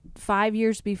know, 5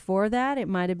 years before that, it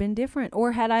might have been different.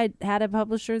 Or had I had a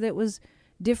publisher that was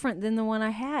different than the one I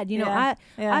had, you know,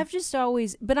 Yeah. I've just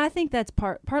always, but I think that's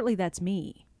partly that's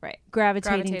me. Right.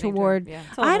 Gravitating toward. yeah.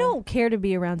 I don't care to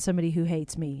be around somebody who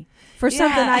hates me for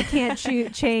something I can't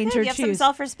change or You have some choose.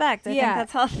 self-respect. I think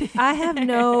that's healthy. I have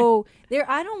no there.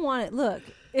 I don't want it. Look,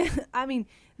 I mean,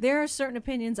 there are certain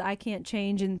opinions I can't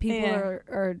change, and people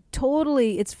are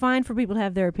totally. It's fine for people to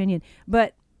have their opinion,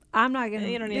 but I'm not gonna.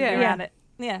 You don't need to be around it.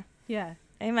 Yeah. Yeah.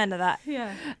 Amen to that.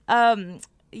 Yeah.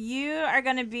 You are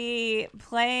going to be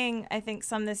playing, I think,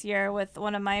 some this year with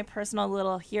one of my personal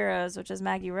little heroes, which is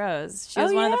Maggie Rose. She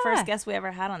was one of the first guests we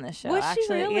ever had on this show. Was she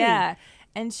actually. really? Yeah.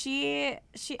 And she,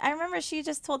 I remember she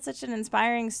just told such an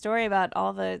inspiring story about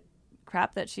all the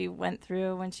crap that she went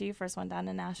through when she first went down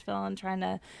to Nashville and trying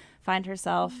to find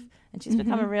herself. And she's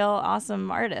become a real awesome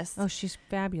artist. Oh, she's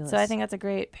fabulous. So I think that's a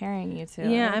great pairing, you two.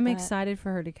 Yeah, I like I'm that. excited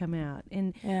for her to come out,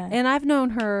 and Yeah. I've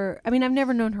known her. I mean, I've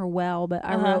never known her well, but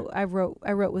I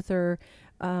wrote with her,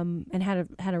 and had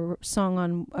a song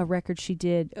on a record she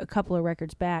did a couple of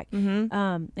records back.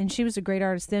 And she was a great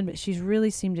artist then, but she's really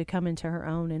seemed to come into her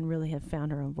own and really have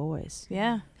found her own voice.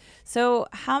 Yeah. So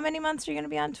how many months are you going to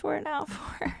be on tour now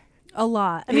for? A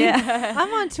lot. I mean,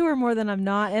 I'm on tour more than I'm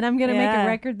not, and I'm going to make a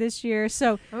record this year,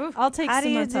 so I'll take How some do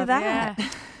you months do off. that? Yeah.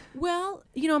 Well,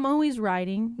 you know, I'm always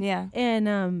writing. Yeah.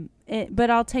 And but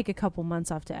I'll take a couple months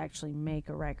off to actually make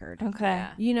a record. Okay.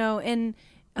 You know, and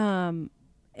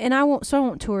I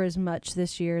won't tour as much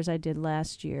this year as I did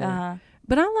last year.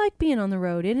 But I like being on the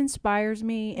road. It inspires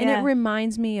me, and it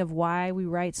reminds me of why we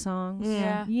write songs.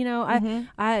 Yeah. You know,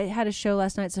 I had a show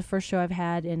last night. It's the first show I've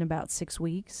had in about 6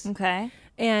 weeks. Okay.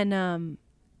 And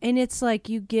it's like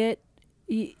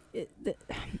the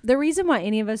reason why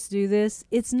any of us do this,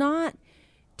 it's not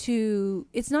to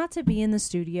be in the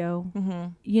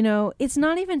studio. You know, it's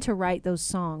not even to write those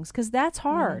songs, because that's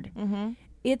hard.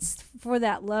 It's for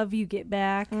that love you get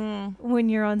back when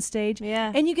you're on stage.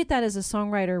 Yeah. And you get that as a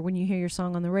songwriter when you hear your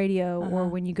song on the radio or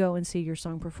when you go and see your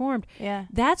song performed. Yeah.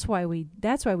 That's why we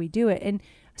do it. And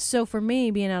so for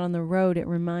me, being out on the road, it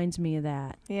reminds me of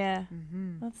that. Yeah.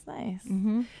 That's nice.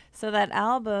 So that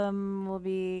album will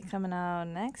be coming out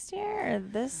next year or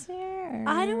this year?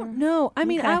 I don't know. I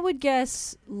mean, Okay. I would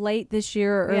guess late this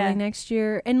year or early Yeah. next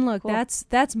year. And look, Cool.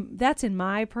 that's in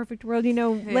my perfect world. You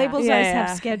know, labels always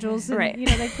have schedules, and Right. you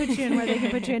know, they put you in where they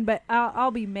can put you in. But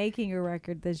I'll be making a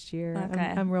record this year.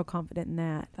 Okay. I'm real confident in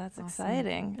that. That's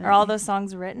exciting. Are all those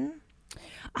songs written?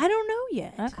 I don't know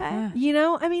yet. Okay. You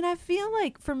know, I mean, I feel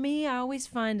like for me, I always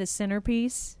find a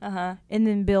centerpiece Uh-huh. and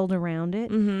then build around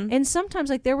it. And sometimes,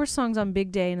 like, there were songs on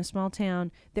Big Day in a Small Town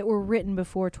that were written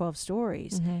before 12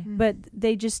 Stories, but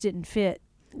they just didn't fit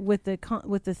with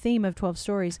the theme of 12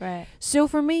 Stories. Right. So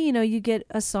for me, you know, you get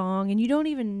a song and you don't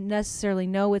even necessarily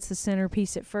know it's the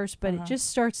centerpiece at first, but it just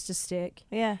starts to stick.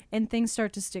 Yeah. And things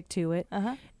start to stick to it.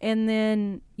 Uh-huh. And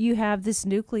then you have this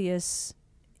nucleus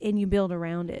and you build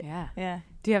around it. Yeah. Yeah.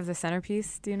 Do you have the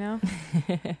centerpiece? Do you know?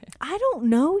 I don't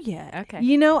know yet. Okay.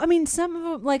 You know, I mean, some of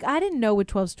them, like, I didn't know with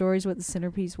 12 Stories what the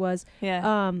centerpiece was.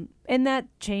 Yeah. And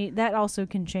that also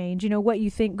can change. You know, what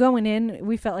you think going in,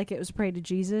 we felt like it was Pray to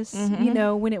Jesus. You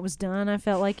know, when it was done, I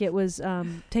felt like it was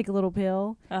Take a Little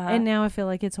Pill. And now I feel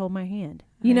like it's Hold My Hand.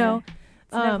 You know?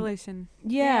 It's an evolution.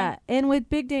 Yeah. And with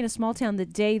Big Day in a Small Town, the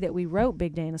day that we wrote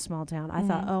Big Day in a Small Town, I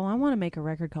thought, I want to make a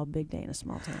record called Big Day in a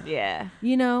Small Town. Yeah.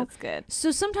 You know? That's good.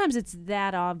 So sometimes it's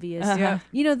that obvious. Yeah.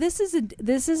 You know, this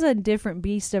is a different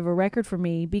beast of a record for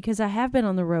me because I have been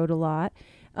on the road a lot.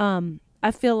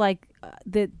 I feel like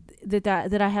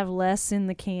that I have less in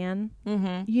the can.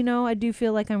 You know, I do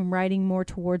feel like I'm writing more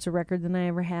towards a record than I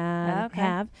ever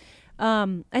have.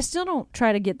 I still don't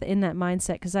try to get in that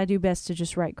mindset because I do best to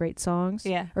just write great songs.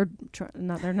 Yeah. Or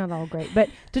they're not all great, but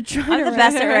to try I'm to the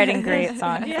best at writing great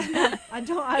songs. Yeah. I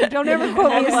don't ever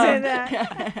quote me to say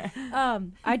that.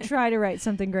 I try to write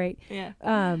something great. Yeah.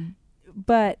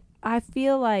 But I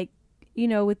feel like, you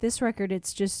know, with this record,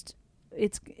 it's just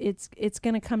it's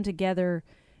going to come together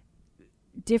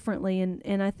differently,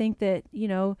 and I think that, you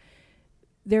know,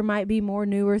 there might be more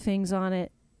newer things on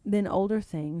it than older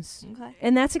things. Okay.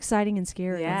 And that's exciting and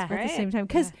scary Yeah. at the same time.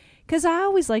 Because I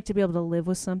always like to be able to live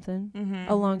with something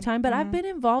a long time. But I've been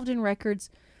involved in records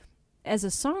as a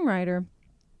songwriter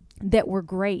that were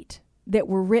great, that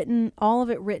were written, all of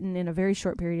it written in a very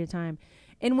short period of time.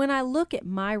 And when I look at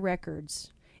my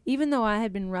records, even though I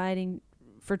had been writing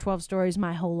for 12 Stories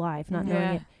my whole life, not knowing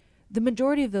it, the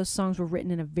majority of those songs were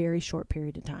written in a very short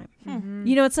period of time.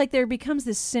 You know, it's like there becomes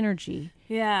this synergy.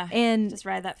 Yeah. And just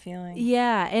ride that feeling.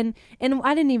 Yeah. And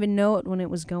I didn't even know it when it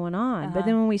was going on. But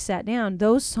then when we sat down,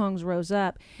 those songs rose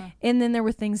up. And then there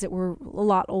were things that were a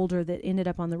lot older that ended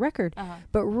up on the record.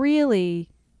 But really,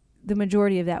 the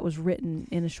majority of that was written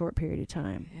in a short period of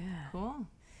time. Yeah. Cool.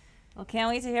 Well, can't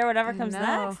wait to hear whatever comes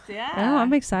next. Yeah. Oh,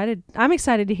 I'm excited. I'm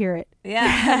excited to hear it. Yeah,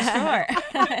 I'm sure.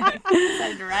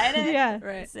 Excited to write it. Yeah.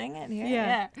 Right. Sing it. Hear it. Yeah.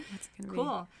 Yeah. That's gonna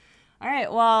cool. All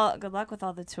right. Well, good luck with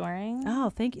all the touring.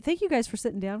 Oh, thank you. Thank you guys for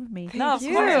sitting down with me. No, of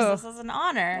course. This is an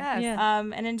honor. Yes.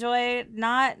 And enjoy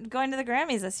not going to the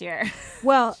Grammys this year.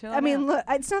 Well, Chill I mean, out. look,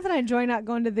 it's not that I enjoy not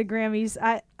going to the Grammys.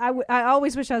 I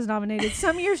always wish I was nominated.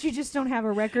 Some years you just don't have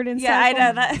a record inside. Yeah, I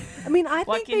know that. I mean, I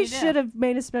What think can they you do? should have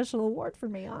made a special award for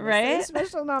me, honestly. Right? A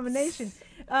special nomination.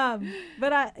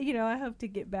 But I hope to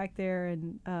get back there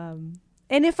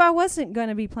and if I wasn't going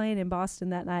to be playing in Boston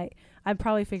that night, I'd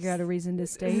probably figure out a reason to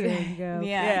stay here and go.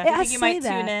 Yeah. I I think you might say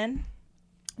tune that. in.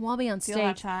 Well, I'll be on You'll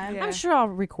have stage. time. Yeah. I'm sure I'll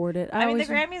record it. I mean, the always-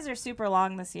 Grammys are super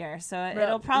long this year, so Right.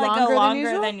 it'll probably Longer go than longer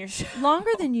usual? than your show.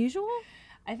 Longer than usual?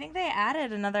 I think they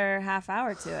added another half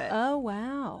hour to it. Oh,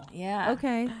 wow. Yeah.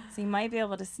 Okay. So you might be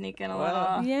able to sneak in a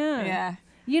Wow. little. Yeah. Yeah.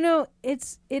 You know,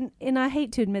 it's and I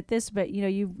hate to admit this, but you know,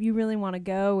 you really want to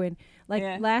go, and like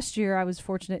Yeah. last year I was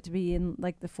fortunate to be in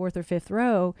like the 4th or 5th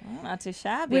row, Oh, not too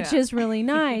shabby. which is really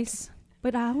nice.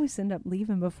 But I always end up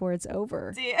leaving before it's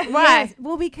over. Why? Yes.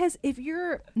 Well, because if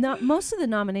you're not, most of the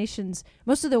nominations,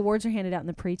 most of the awards are handed out in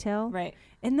the pre-tel, Right.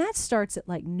 and that starts at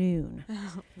like noon.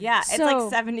 Yeah, it's So-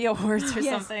 like 70 awards or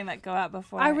Yes. something that go out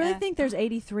before. I really yeah. think there's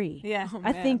 83. Yeah.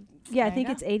 I think I There think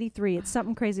you it's 83. It's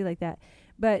something crazy like that.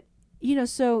 But you know,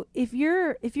 so if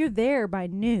you're there by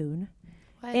noon,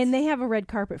 and they have a red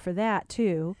carpet for that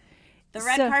too. The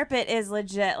red So- carpet is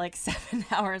legit like 7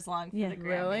 hours long for Yeah. the Grammys.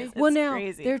 Really? It's Well, now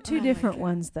crazy. there are two different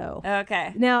ones though.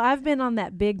 Okay. Now I've been on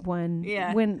that big one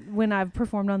Yeah. when I've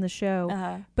performed on the show,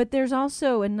 Uh-huh. but there's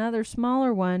also another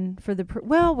smaller one for the.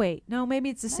 Well, wait, no, maybe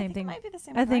it's the I same think thing. It might be the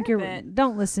same I think you're. carpet.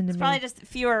 Don't listen to It's me. probably just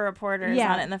fewer reporters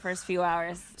Yeah. on it in the first few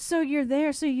hours. So you're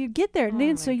there. So you get there at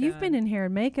noon. So you've been in hair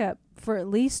and makeup for at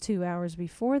least 2 hours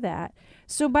before that.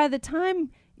 So by the time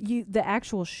the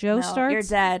actual show No, starts, you're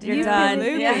dead. You're you've done.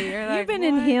 Been, Yeah. You're like, you've been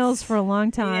in what? heels for a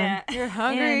long time. Yeah. You're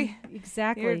hungry. And-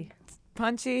 exactly. You're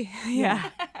punchy. Yeah.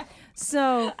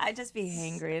 So I'd just be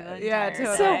hangry the Yeah, entire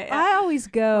totally. so day. I always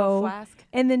go flask.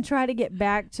 and then try to get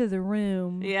back to the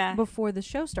room Yeah. before the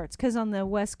show starts. Because on the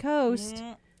West Coast,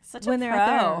 Such when a they're pro.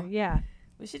 out there, yeah.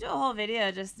 We should do a whole video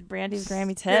just Brandy's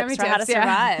Grammy tips Grammy for how to tips,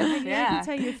 yeah. survive. I Yeah. can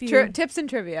tell you a few. Tips and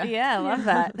trivia. Yeah, I love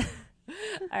that.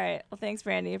 All right. Well, thanks,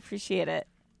 Brandy. Appreciate it.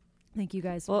 Thank you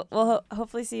guys. We'll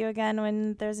hopefully see you again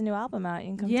when there's a new album out.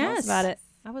 You can come tell us Yes. about it.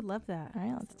 I would love that. All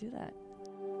right, let's do that.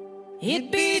 It'd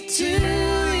be too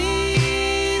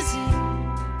easy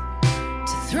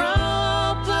to throw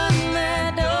open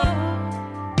that door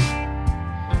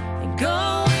and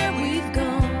go where we've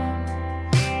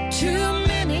gone too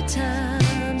many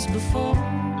times before.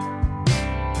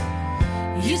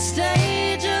 You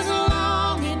stay just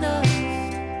long enough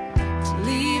to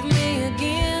leave me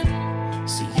again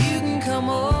so you can come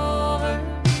over.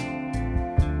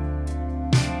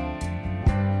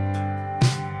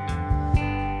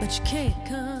 But you can't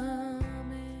come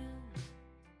in.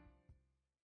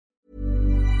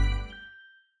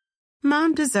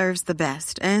 Mom deserves the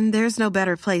best, and there's no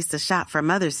better place to shop for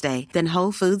Mother's Day than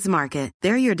Whole Foods Market.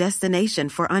 They're your destination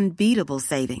for unbeatable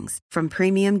savings, from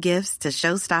premium gifts to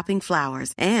show-stopping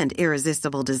flowers and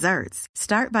irresistible desserts.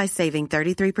 Start by saving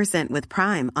 33% with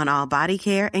Prime on all body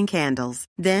care and candles.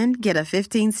 Then get a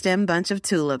 15-stem bunch of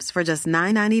tulips for just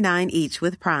 $9.99 each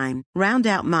with Prime. Round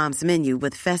out Mom's menu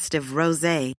with festive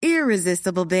rosé,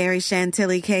 irresistible berry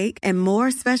chantilly cake, and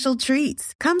more special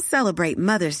treats. Come celebrate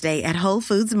Mother's Day at Whole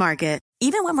Foods Market.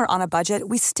 Even when we're on a budget,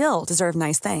 we still deserve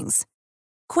nice things.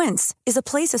 Quince is a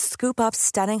place to scoop up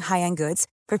stunning high-end goods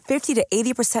for 50 to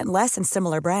 80% less than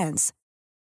similar brands.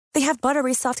 They have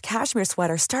buttery soft cashmere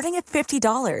sweaters starting at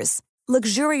 $50,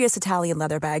 luxurious Italian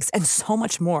leather bags, and so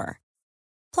much more.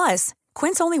 Plus,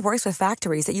 Quince only works with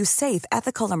factories that use safe,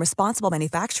 ethical, and responsible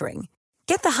manufacturing.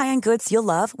 Get the high-end goods you'll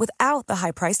love without the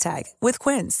high price tag with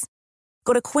Quince.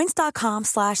 Go to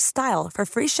quince.com/style for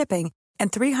free shipping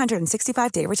and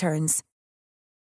 365-day returns.